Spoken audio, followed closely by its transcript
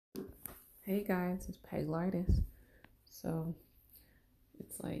Hey guys, it's Peglartis. So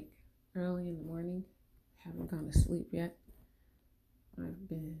it's like early in the morning. Haven't gone to sleep yet. I've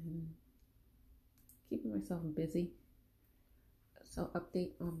been keeping myself busy. So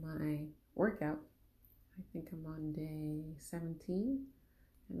update on my workout. I think I'm on day 17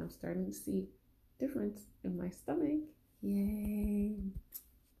 and I'm starting to see difference in my stomach. Yay.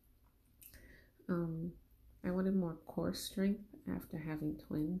 I wanted more core strength after having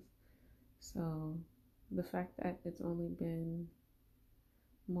twins. So the fact that it's only been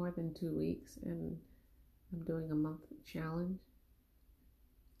more than 2 weeks and I'm doing a month challenge,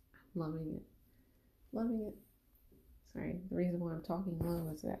 I'm loving it. Loving it. Sorry, the reason why I'm talking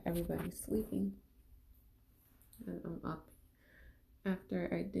low is that everybody's sleeping and I'm up after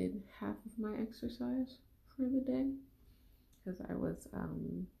I did half of my exercise for the day because I was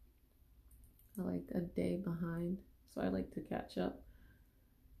like a day behind, so I like to catch up.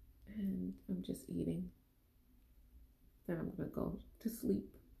 And I'm just eating. Then I'm gonna go to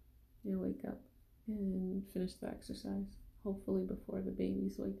sleep and wake up and finish the exercise, hopefully before the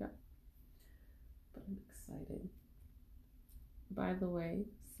babies wake up. But I'm excited. By the way,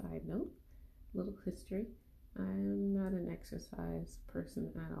 side note, little history, I'm not an exercise person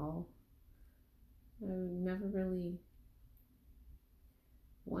at all. I never really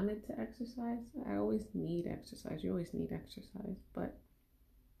wanted to exercise. I always need exercise. You always need exercise, but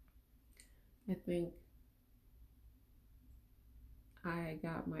I think I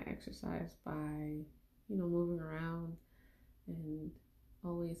got my exercise by, moving around and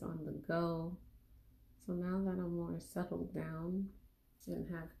always on the go. So now that I'm more settled down and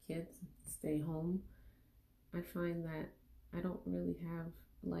have kids and stay home, I find that I don't really have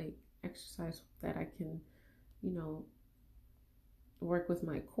like exercise that I can, work with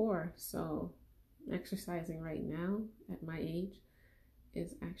my core. So exercising right now at my age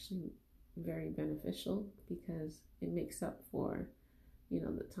is actually very beneficial because it makes up for,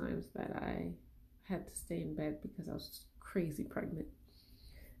 the times that I had to stay in bed because I was crazy pregnant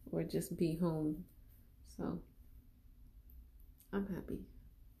or just be home. So I'm happy.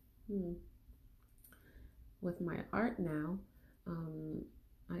 With my art now,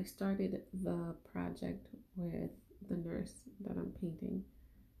 I started the project with the nurse that I'm painting.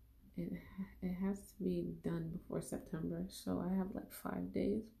 It has to be done before September, so I have like 5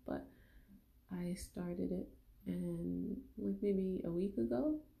 days, but I started it and like maybe a week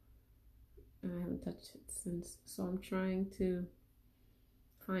ago, and I haven't touched it since. So I'm trying to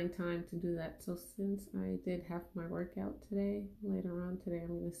find time to do that. So since I did have my workout today, later on today,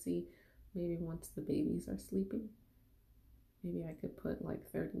 I'm gonna see maybe once the babies are sleeping, maybe I could put like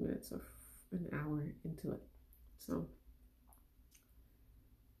 30 minutes or an hour into it. So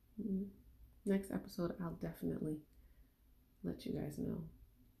next episode, I'll definitely let you guys know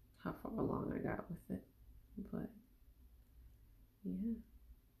how far along I got with it. But yeah.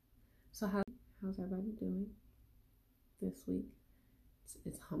 So how's everybody doing this week?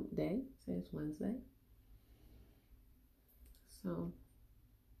 It's hump day. Today's Wednesday. So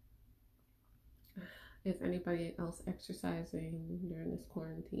is anybody else exercising during this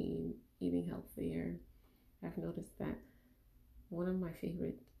quarantine, eating healthier? I've noticed that one of my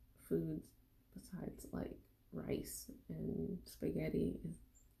favorite foods besides like rice and spaghetti is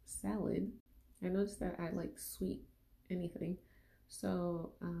salad. I noticed that I like sweet anything.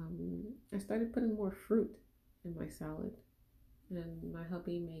 So I started putting more fruit in my salad. And my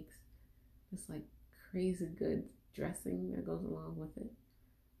hubby makes this like crazy good dressing that goes along with it.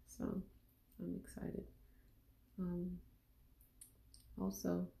 So I'm excited.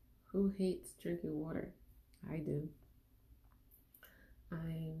 Also, who hates drinking water? I do.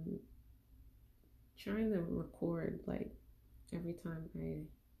 I'm trying to record like every time I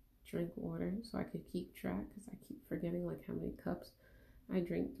drink water so I could keep track because I keep forgetting like how many cups I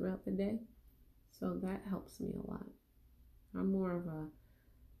drink throughout the day. So that helps me a lot. I'm more of a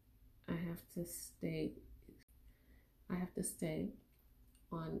I have to stay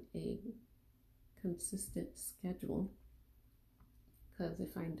on a consistent schedule, because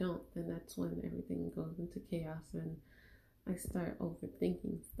if I don't, then that's when everything goes into chaos and I start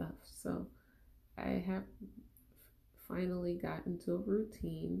overthinking stuff. So I have finally gotten to a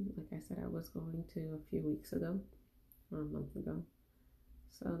routine, like I said I was going to a few weeks ago or a month ago.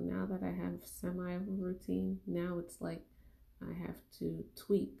 So now that I have semi of a routine, now it's like I have to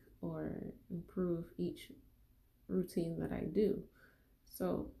tweak or improve each routine that I do.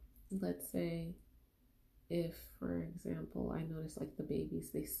 So let's say if, for example, I notice like the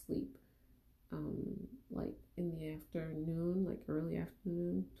babies, they sleep like in the afternoon, like early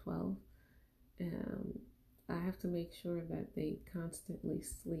afternoon, 12. I have to make sure that they constantly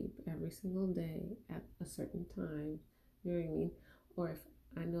sleep every single day at a certain time. You know what I mean? Or if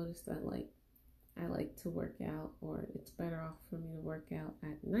I notice that like I like to work out, or it's better off for me to work out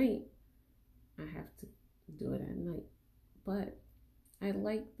at night, I have to do it at night. But I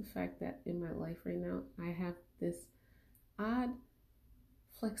like the fact that in my life right now, I have this odd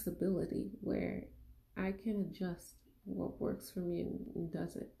flexibility where I can adjust what works for me and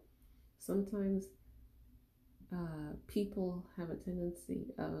doesn't. Sometimes people have a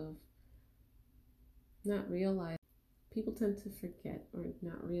tendency of not realize, people tend to forget or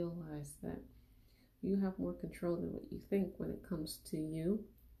not realize that you have more control than what you think when it comes to you,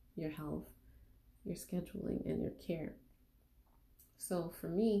 your health, your scheduling, and your care. So for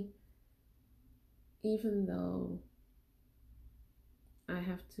me, even though I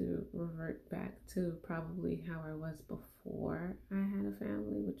have to revert back to probably how I was before I had a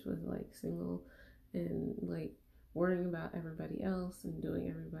family, which was like single and like worrying about everybody else and doing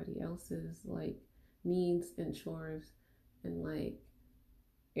everybody else's like needs and chores and like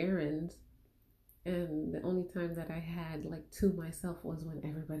errands. And the only time that I had like to myself was when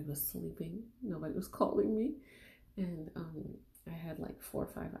everybody was sleeping. Nobody was calling me. And I had like 4 or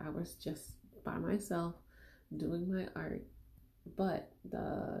 5 hours just by myself doing my art. But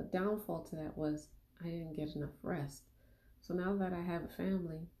the downfall to that was I didn't get enough rest. So now that I have a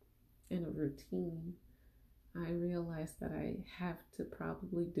family and a routine, I realize that I have to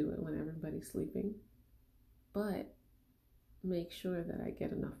probably do it when everybody's sleeping, but make sure that I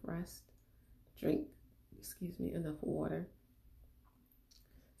get enough rest, drink, enough water.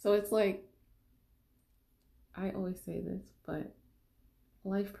 So it's like, I always say this, but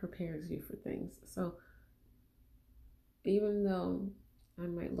life prepares you for things. So even though I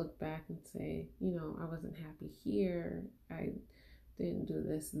might look back and say, I wasn't happy here, I didn't do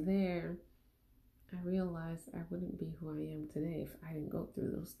this there, I realized I wouldn't be who I am today if I didn't go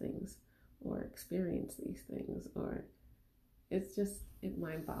through those things or experience these things. Or it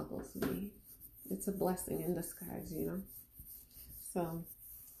mind boggles me. It's a blessing in disguise. So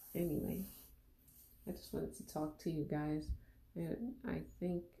anyway, I just wanted to talk to you guys. And I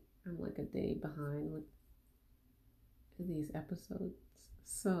think I'm like a day behind with these episodes.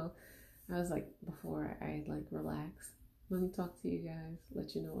 So I was like, before I like relax, let me talk to you guys,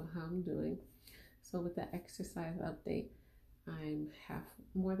 let you know how I'm doing. So with the exercise update, I'm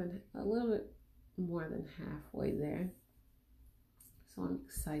a little bit more than halfway there. So I'm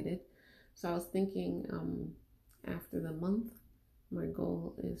excited. So I was thinking, after the month, my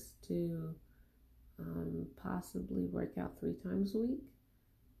goal is to possibly work out 3 times a week.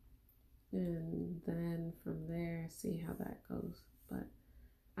 And then from there, see how that goes. But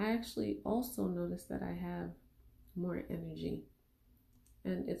I actually also noticed that I have more energy.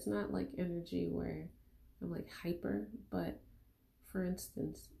 And it's not like energy where I'm like hyper, but for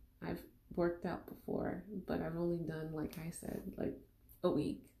instance, I've worked out before, but I've only done, like I said, like a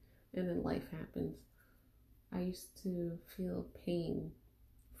week, and then life happens. I used to feel pain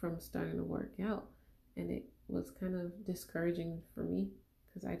from starting to work out, and it was kind of discouraging for me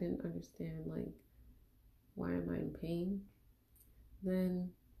because I didn't understand, like, why am I in pain?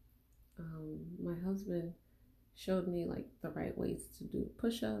 Then my husband showed me like the right ways to do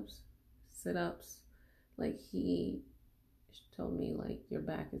push-ups, sit-ups. Like, he told me like your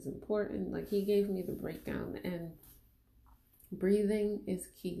back is important. Like, he gave me the breakdown, and breathing is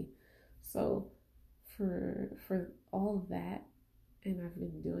key. So for all of that, and I've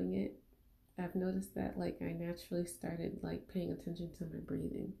been doing it, I've noticed that like I naturally started like paying attention to my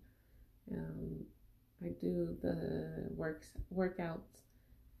breathing. I do the workouts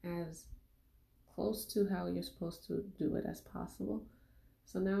as close to how you're supposed to do it as possible.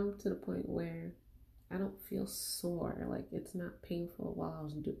 So now I'm to the point where I don't feel sore, like it's not painful while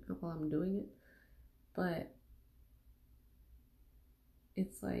I'm doing it, but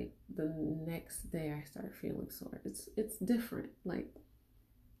it's like the next day I start feeling sore. It's different. Like,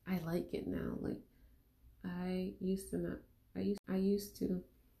 I like it now. Like, I used to not. I used to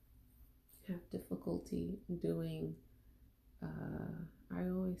have difficulty doing. I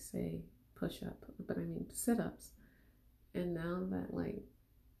always say push up, but I mean sit ups. And now that like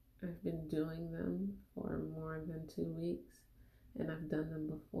I've been doing them for more than 2 weeks, and I've done them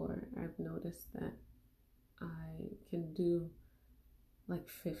before, I've noticed that I can do like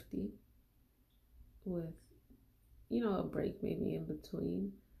 50 with, a break maybe in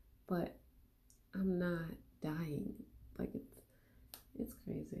between, but I'm not dying. Like, it's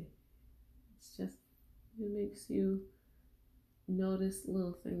crazy. It's just, it makes you notice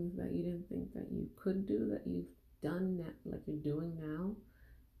little things that you didn't think that you could do, that you've done, that like you're doing now.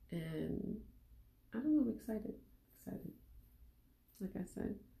 And I don't know, I'm excited. Excited. Like I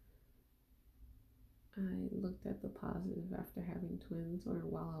said, I looked at the positive after having twins or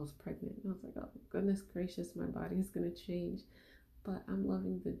while I was pregnant. I was like, oh, goodness gracious, my body is going to change. But I'm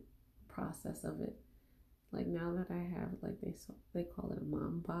loving the process of it. Like now that I have, like they call it a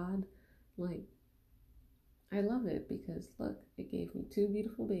mom bod, like I love it because look, it gave me two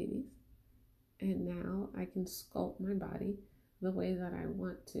beautiful babies, and now I can sculpt my body the way that I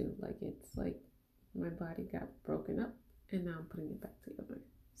want to. Like it's like my body got broken up, and now I'm putting it back together.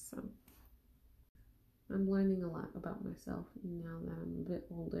 So I'm learning a lot about myself now that I'm a bit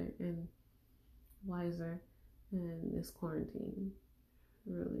older and wiser, and this quarantine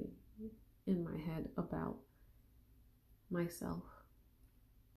really in my head about myself.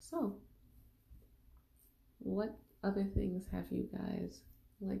 So, what other things have you guys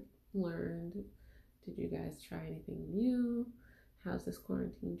like learned? Did you guys try anything new? How's this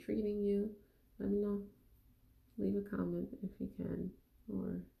quarantine treating you? Let me know. Leave a comment if you can.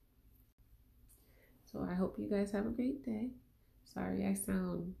 Or so I hope you guys have a great day. Sorry I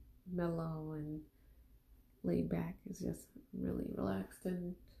sound mellow and laid back. It's just really relaxed,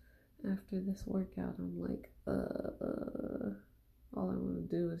 and after this workout I'm like all I want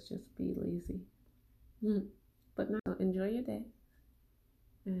to do is just be lazy. But now enjoy your day,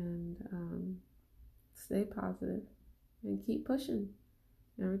 and stay positive and keep pushing.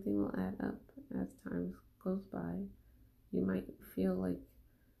 Everything will add up as time goes by. You might feel like,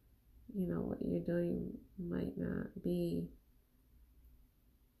 you know, what you're doing might not be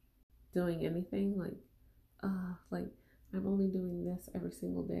doing anything. Like I'm only doing this every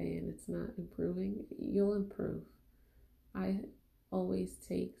single day and it's not improving. You'll improve. I always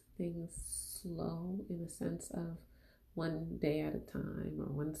take things slow in the sense of one day at a time or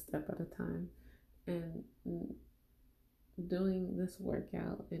one step at a time. And doing this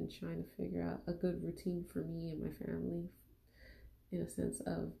workout and trying to figure out a good routine for me and my family in a sense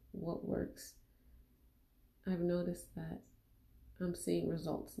of what works, I've noticed that I'm seeing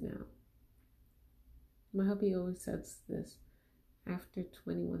results now. My hubby always says this: after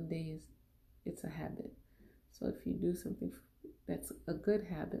 21 days, it's a habit. So if you do something that's a good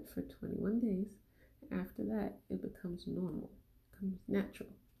habit for 21 days, after that, it becomes normal, it becomes natural,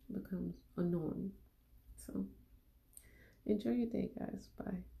 it becomes a norm. So enjoy your day, guys.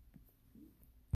 Bye.